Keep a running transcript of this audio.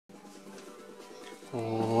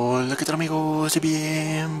Hola, ¿qué tal amigos?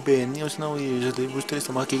 Bienvenidos a un nuevo video. Yo soy Guste,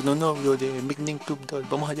 estamos aquí en un nuevo video de Picnic Club 2.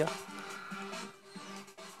 Vamos allá.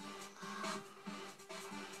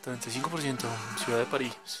 35%, ciudad de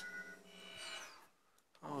París.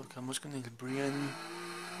 Vamos con el Bryanston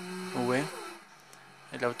V,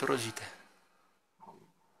 el auto rosita.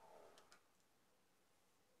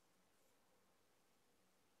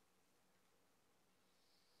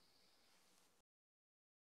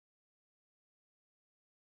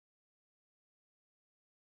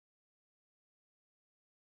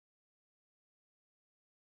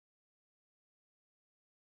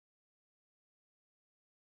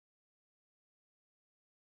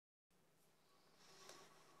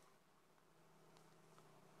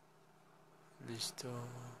 Listo.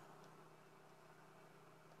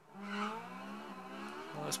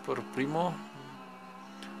 Vamos por Primo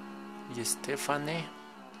y Estefane.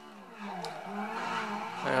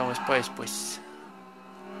 Vamos para después.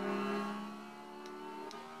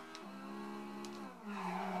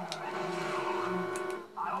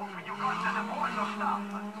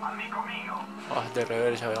 De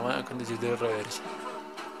reversa, vamos a conducir de reversa.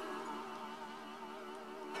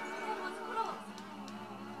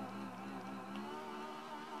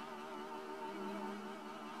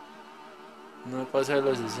 No pasa de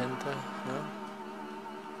los 60, ¿no?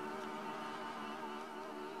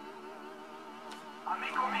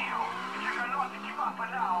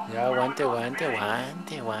 Ya, aguante.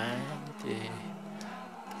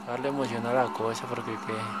 Darle emoción a la cosa porque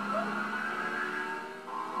que...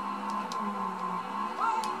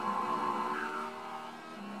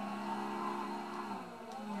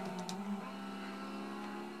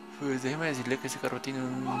 Pues déjeme decirle que ese carro tiene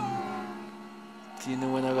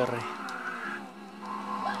buen agarre.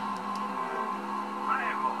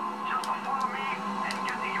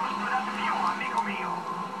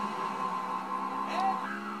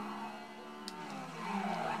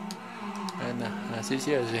 Bueno, así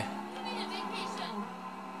sí hace.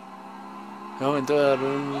 Un momento de dar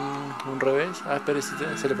un revés. Pero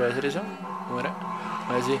 ¿se le puede hacer eso? ¿Cómo era?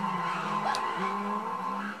 Así.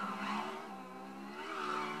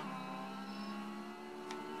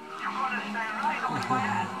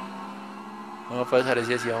 Vamos a pasar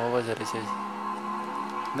ese así,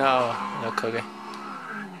 No, la cagué.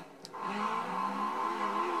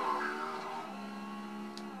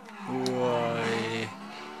 Uy.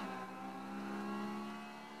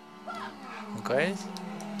 ¿No caes?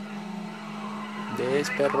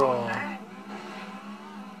 Perro.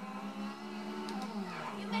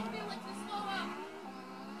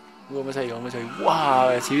 Vamos ahí.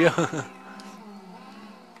 ¡Wow! Así vio.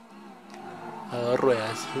 A 2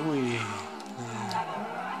 ruedas. Uy.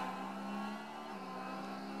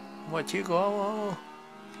 Vamos, chico, vamos.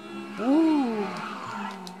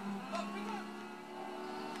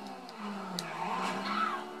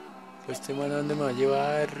 Pues este man, ¿a dónde me va a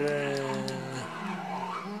llevar?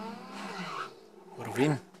 Por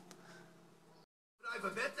fin.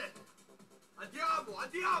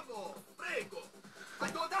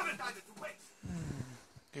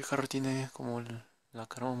 El carro tiene como la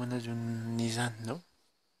cara más o menos de un Nissan, ¿no?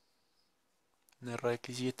 Un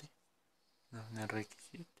RX-7. No, un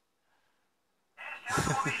RX-7.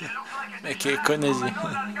 Me quedé con ese.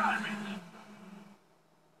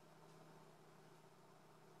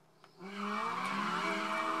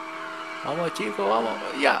 Vamos, chicos, vamos,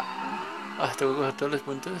 ya. Tengo que coger todos los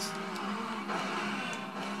puntos.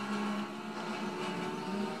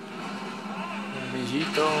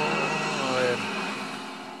 Permisito. A ver.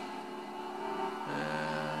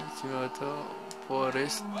 Si me voto por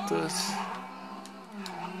estos.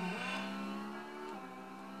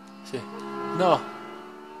 Sí. No.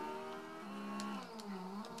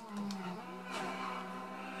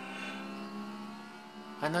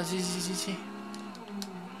 No, sí.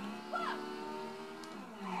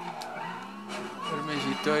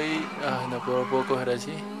 Permisito ahí. No puedo coger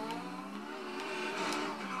así.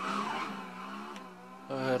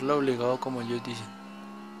 Cogerlo obligado como ellos dicen.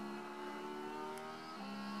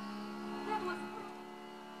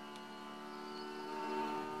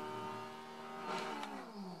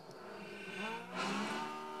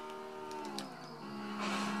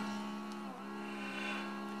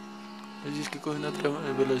 Así es que coge una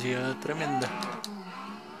velocidad tremenda.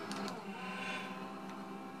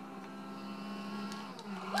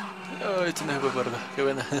 Este no se fue para acá, qué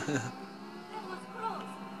buena.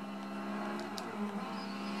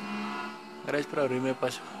 Gracias por abrirme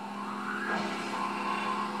paso.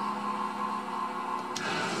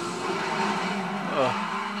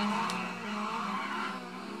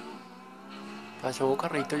 Pasó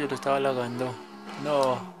carrito, yo lo estaba halagando.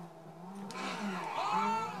 No.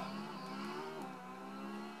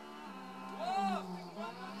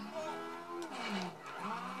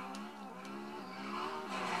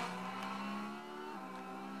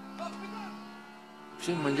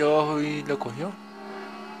 Sí, el man ya abajo y lo cogió.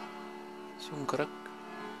 Es un crack.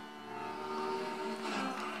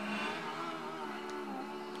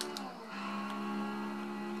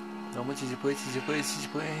 Vamos, si se puede, si se puede, si se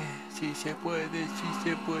puede, si se puede, si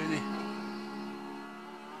se puede.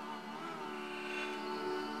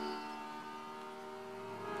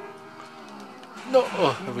 No,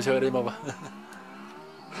 oh, me puse a ver el mapa.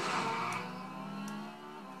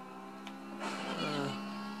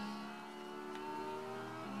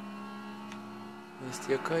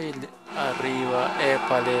 Este acá y el de arriba.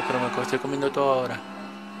 Épale, pero me estoy comiendo todo ahora.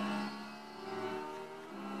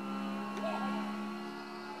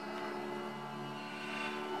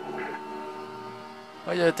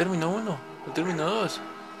 Ah, ya terminó uno, ya terminó dos.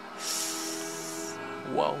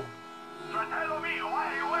 Wow.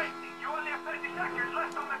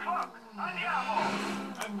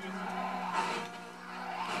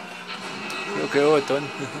 Creo que botón.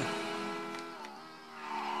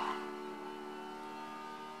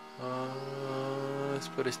 Ah, es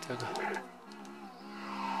por este acá.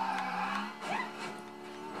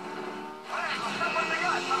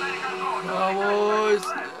 Vamos.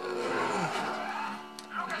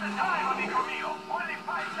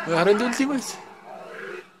 Me dejaron de últimas.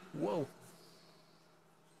 Wow.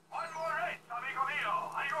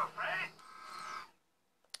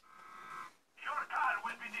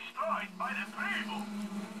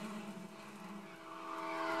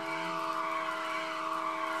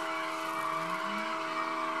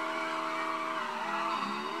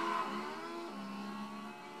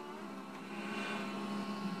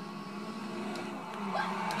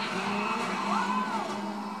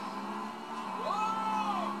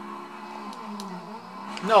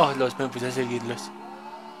 No, me puse a seguirlos.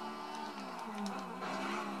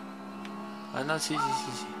 Ah, no, sí, sí,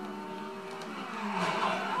 sí, sí.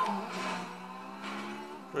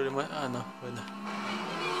 Problema. Ah, no, bueno.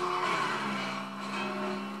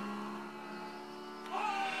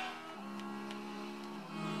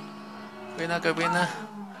 Pena, qué pena.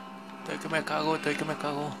 Estoy que me cago, estoy que me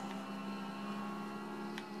cago.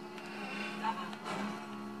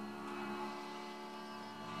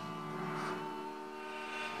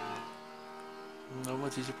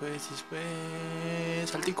 Vamos, si se puede, si se puede.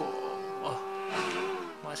 Saltico. Oh,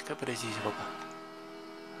 más que preciso, papá.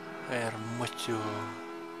 Hermoso.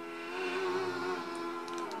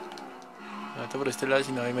 Me meto por este lado,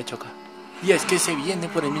 si no, ahí me choca. Y es que se viene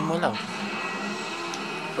por el mismo lado.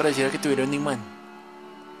 Pareciera que tuviera un imán.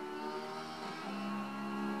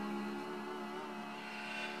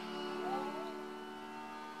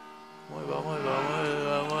 Vamos, vamos,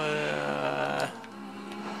 vamos.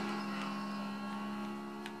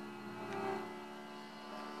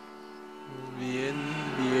 Bien,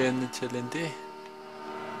 bien, excelente.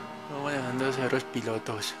 Vamos dejando de ser los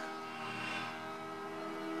pilotos.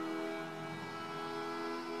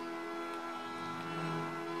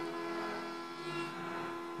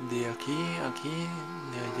 De aquí, aquí,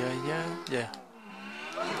 de allá, allá, ya.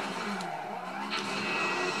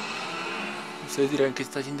 Ustedes dirán qué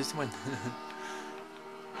está haciendo este man.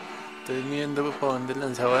 Estoy viendo para dónde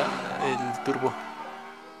lanzaba el turbo.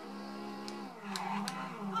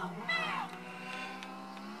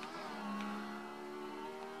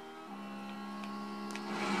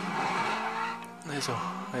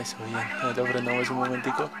 Eso, bien. Ahora frenamos un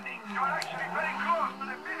momentico.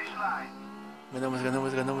 Ganamos,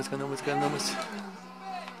 ganamos, ganamos, ganamos, ganamos.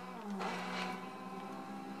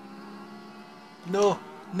 No,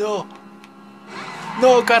 no.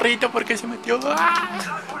 No, carrito, ¿por qué se metió? ¡Ah!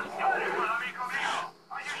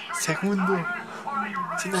 Segundo.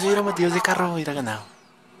 Si no se hubiera metido ese carro, hubiera ganado.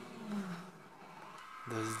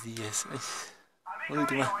 2-10.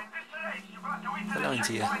 Última. Fue la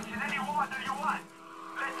vencida.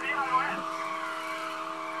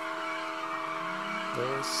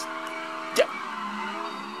 2. ¡Ya!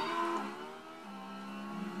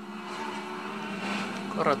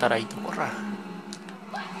 Corra, taradito, corra.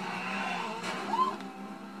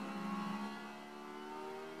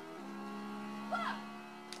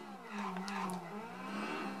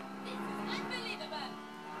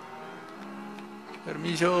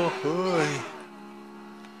 Permiso. Uy.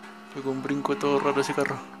 Fue con un brinco todo raro ese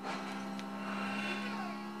carro.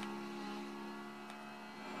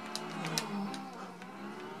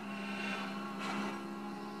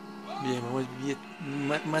 Bien, vamos bien.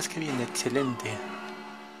 Más que bien, excelente.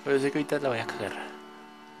 Pero sé que ahorita la voy a cagar.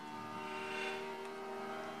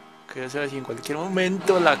 Que sea si en cualquier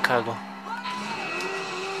momento la cago.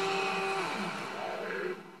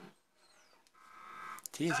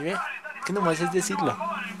 Sí, ¿sí ve? Es que nomás es decirlo.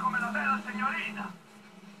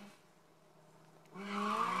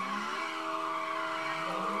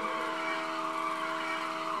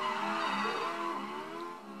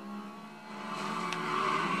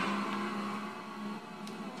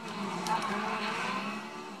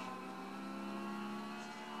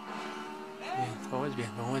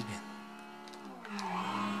 vamos bien.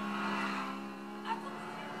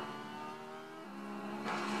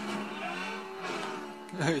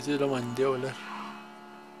 Se lo mandé a volar.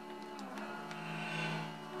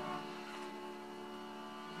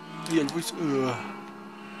 Y el bus...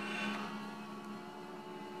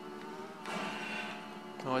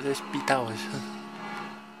 Vamos despitados.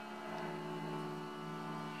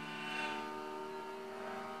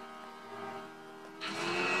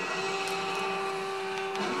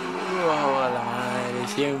 A la madre,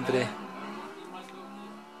 siempre.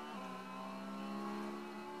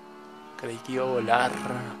 Creí que iba a volar,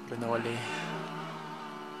 pero no volé.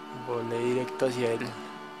 Volé directo hacia él.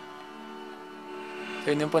 Se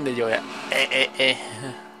viene un donde yo vea.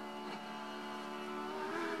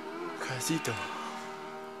 Casito.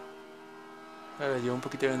 Ahora llevo un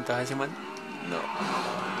poquito de ventaja ese man. No,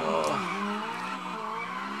 no.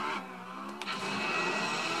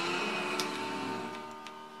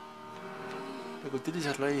 Tengo que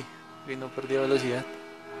utilizarlo ahí, que no perdí velocidad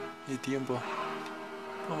y tiempo.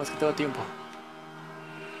 No, más que todo tiempo.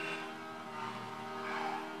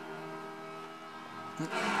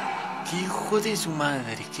 ¡Qué hijo de su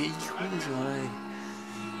madre! ¡Qué hijo de su madre!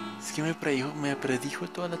 Es que me predijo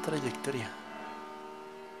toda la trayectoria.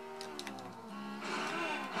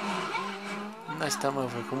 No, esta me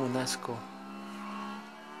fue como un asco.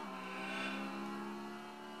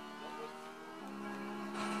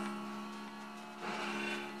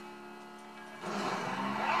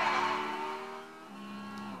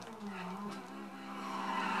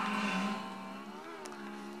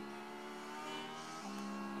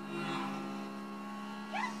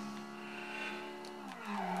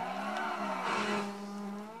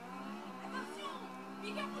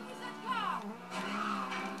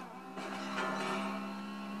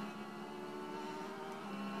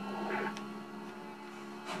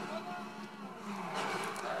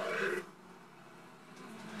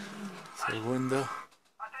 Segundo.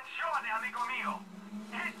 Attenzione, amico mio.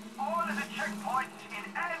 Hit all of the checkpoints in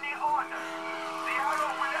any order. The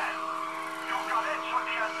arrow will end. You got hecho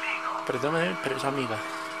de amigo. Perdóname, pero es amiga.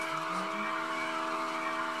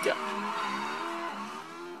 Ya.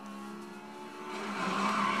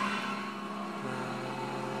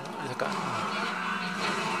 Es acá.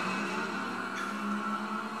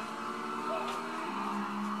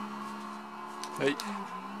 Ay.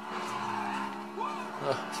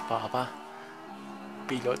 Es papá.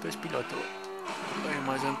 Piloto es piloto.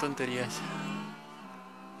 Además son tonterías.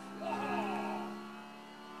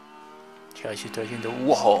 Ya sí estoy haciendo.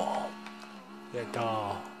 ¡Wow! Ya está.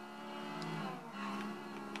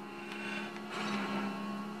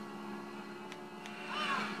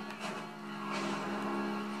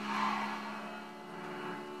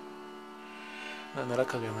 No, no la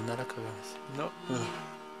caguemos, no la caguemos. No.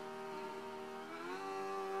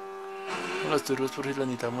 Los turbos por si los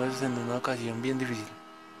necesitamos en una ocasión bien difícil.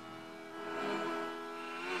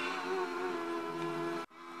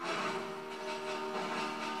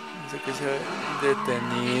 No sé qué se ve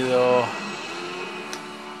detenido.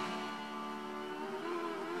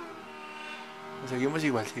 Seguimos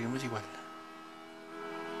igual, seguimos igual.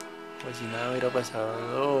 Pues si nada hubiera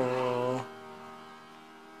pasado.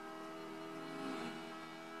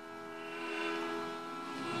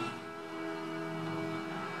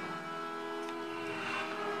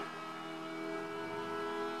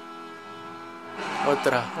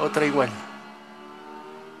 Otra igual.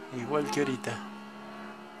 Igual que ahorita.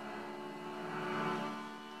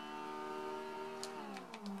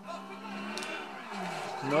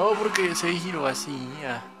 No, porque se giró así.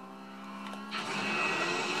 Ya.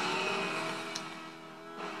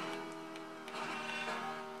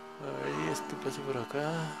 Ahí, este paso por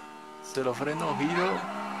acá. Se lo freno, giro.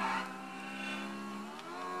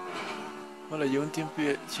 Bueno, llevo un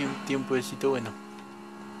tiempecito bueno.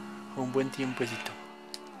 Un buen tiempecito.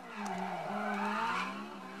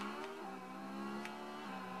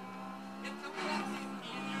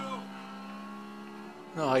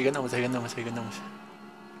 No, ahí ganamos.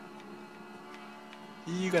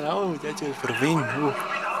 Y ganamos, muchachos, por fin.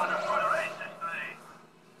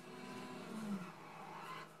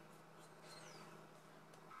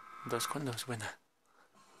 2 con 2, buena.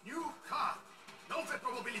 New car. 9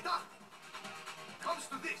 probabilità. Comes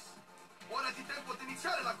to this. Ora è tempo di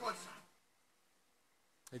iniziare la corsa.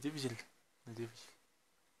 Es difícil, es difícil.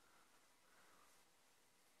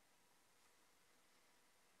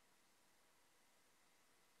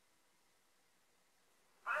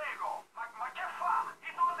 Prego, ma che fa?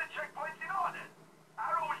 Hit all the checkpoints in order.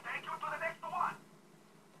 Arrow will take you to the next one.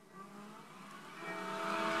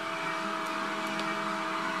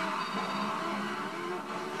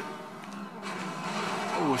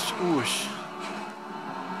 Ush.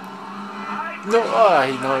 No,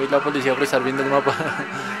 ay, no, y la policía por estar viendo el mapa.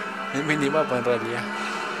 El minimapa en realidad.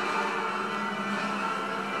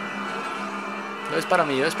 No es para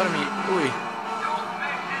mí, no es para mí. Uy.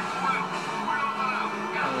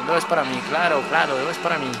 No es para mí, claro, claro, no es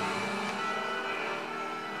para mí.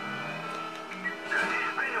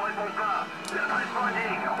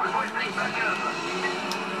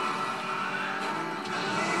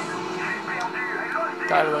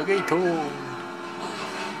 Calma, que tú.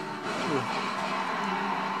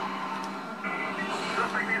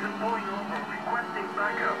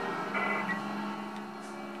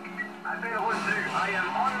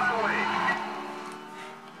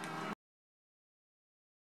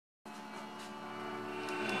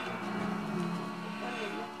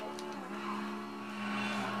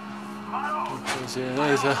 Entonces,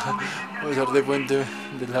 vamos a usar de puente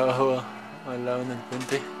de abajo al lado en el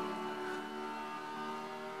puente.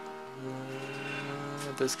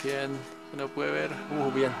 Entonces quedan, uno puede ver.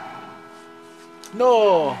 Bien.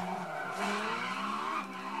 ¡No!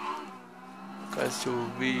 Acá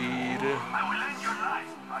subir.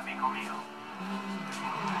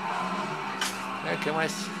 ¿Qué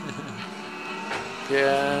más?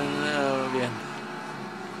 Quedan. Bien.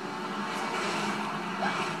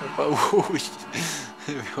 Uy,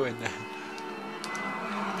 buena.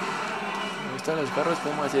 Me gustan los carros,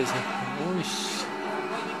 ¿cómo hace ese? Uy.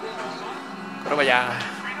 Pero vaya.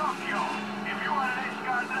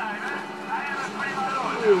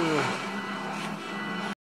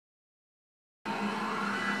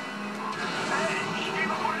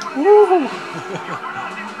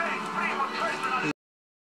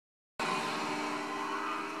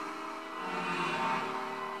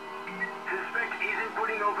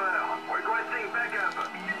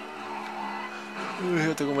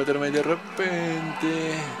 Uy, tengo que meterme ahí de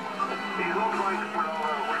repente.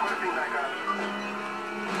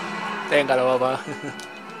 Téngalo, papá.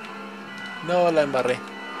 No, la embarré.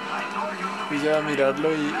 Puse a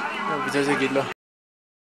mirarlo y me puse a seguirlo.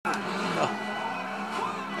 No.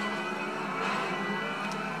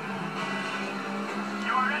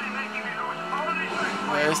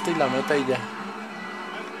 Este y la meta y ya.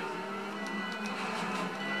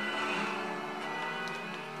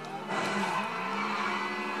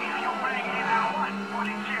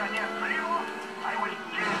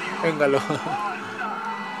 Véngalo.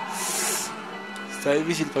 Está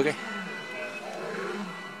difícil, ¿para qué?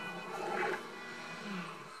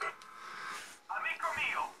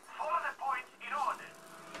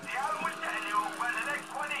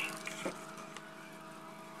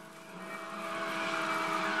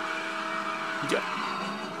 Ya.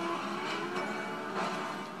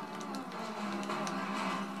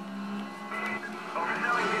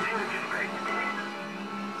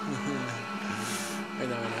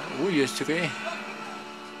 Uy, ¿esto qué?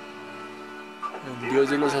 El dios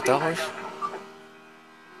de los atajos.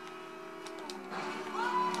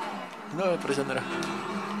 No, pero eso no era.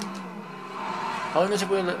 Aún no se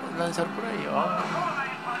puede lanzar por ahí.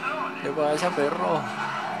 Oh. ¿Qué pasa, perro?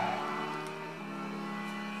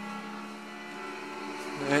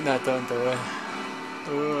 Nada, tonto, güey.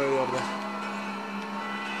 Uy, verdad.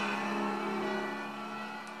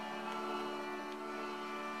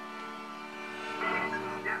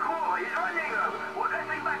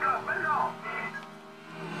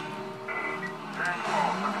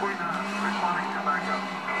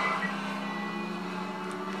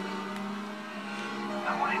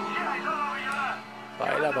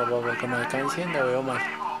 Baila, papá, porque me están haciendo, veo mal.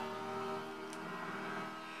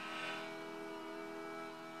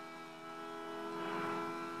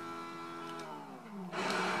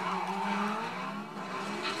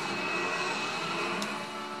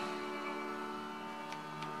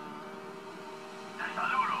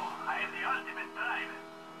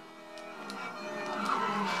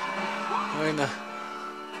 Buena.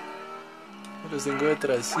 Los tengo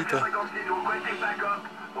detrásito.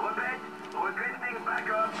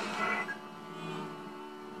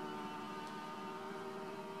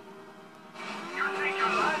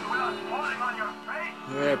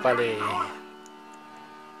 Épale.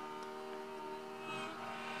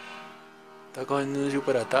 Está cogiendo un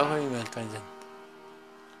super atajo y me alcanzan.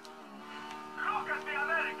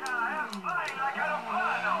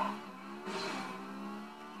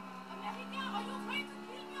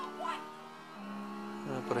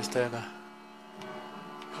 Por esta de acá.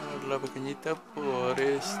 Ahora la pequeñita por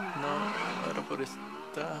esta. No, ahora por esta.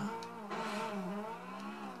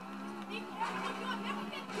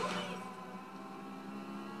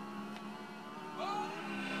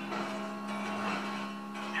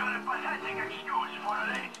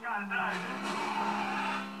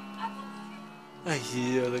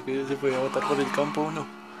 sí, de verdad que se podía botar por el campo uno.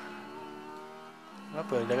 Ah,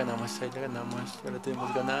 pero ahí la ganamos, ya la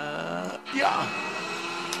tenemos ganada. ¡Ya!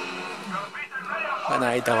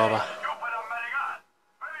 Ganadita, papá.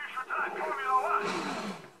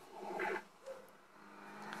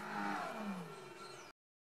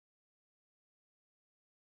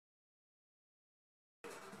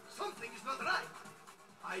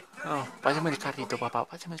 No, pásame el carrito, papá,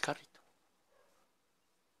 pásame el carrito.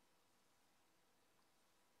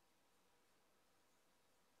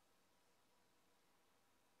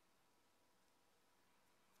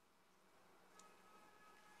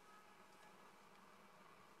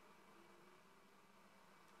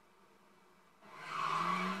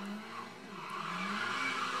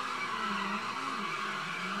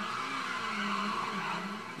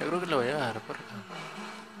 Yo creo que lo voy a dejar por acá.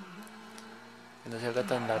 Que no se haga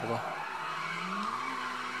tan largo.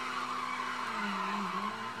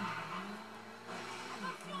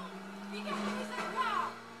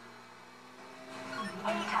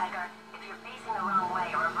 Hey Tiger, if you're facing the wrong way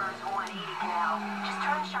or reverse 180 canal, just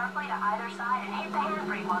turn sharply to either side and hit the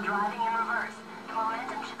handbrake while driving in reverse. The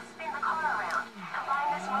momentum should spin the car around. Combine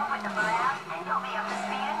this move with the burnout and you'll be up to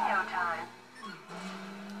speed in no time.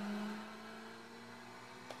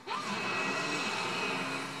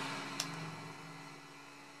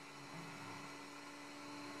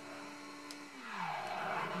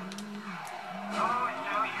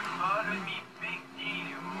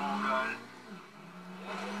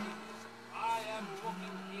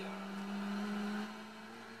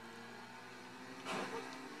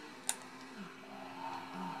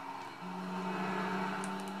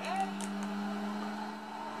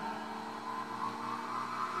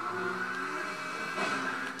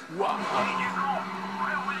 ¡Wow!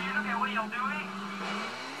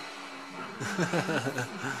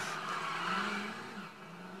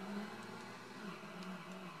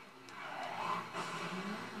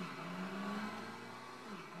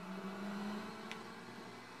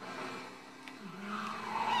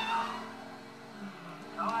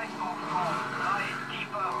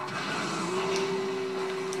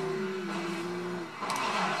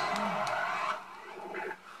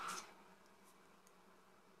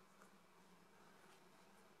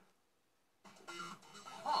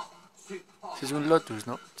 Ese es un Lotus,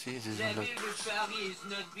 ¿no? Sí, ese es un Lotus.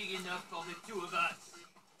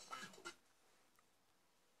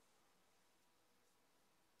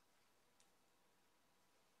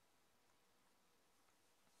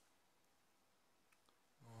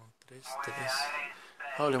 Tres.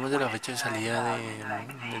 Hablemos de la fecha de salida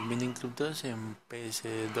del Mini Club 2 en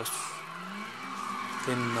PS2.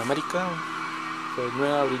 En América fue el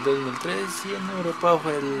 9 de abril de 2003 y en Europa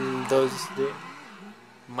fue el 2 de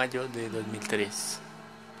mayo de 2003.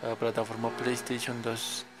 La plataforma PlayStation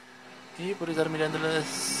 2. Y por estar mirando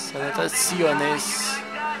las anotaciones,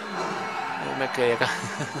 me quedé acá.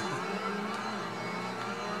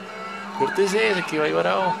 Cortese, ese que iba ahí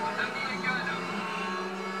varado.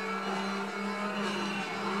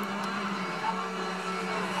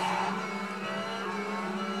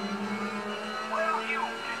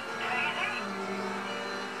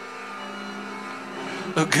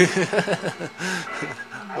 Ok.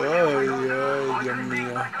 Ay, Dios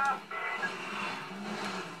mío.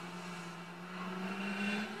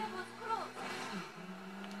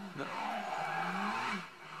 No.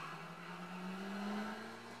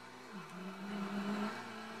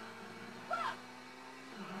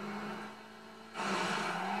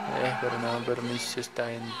 Pero no, permiso esta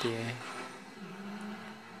gente.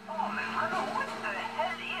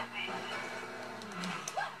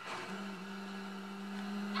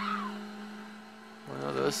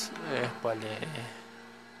 Uno, dos, vale.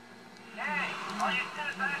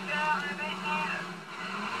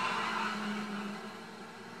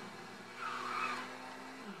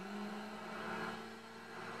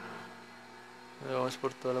 Vamos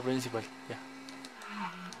por toda la principal, ya.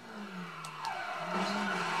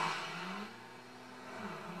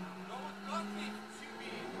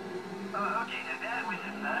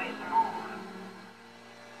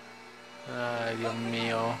 Ay, Dios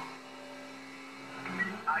mío.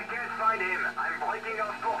 I can't find him. I'm breaking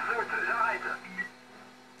off pursuit. J'arrête.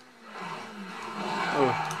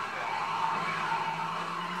 Vamos.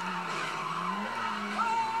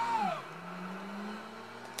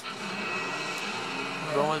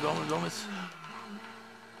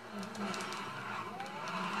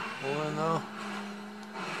 Uno,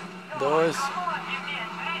 dos,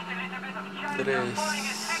 tres.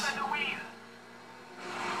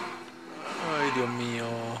 Ay, Dios mío.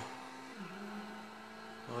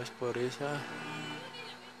 Vamos por esa.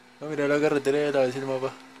 No, mira la carretera, a ver si el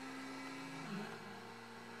mapa.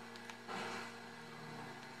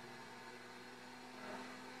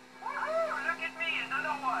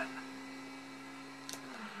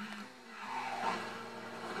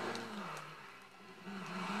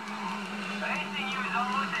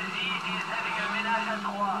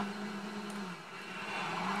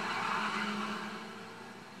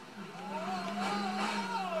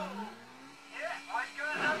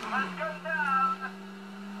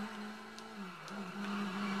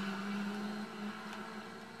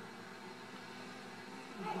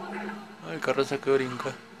 El carro se que brinca.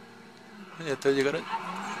 Ya todos llegaron.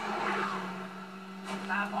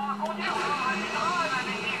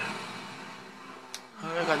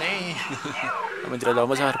 ¡Ay, gané! No, mentira, la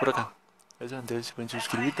vamos a dejar por acá. Eso, antes se pueden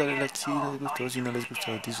suscribir, darle like si les gustó, si no les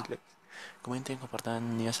gustó, dislike. Comenten,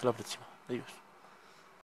 compartan y hasta la próxima. Adiós.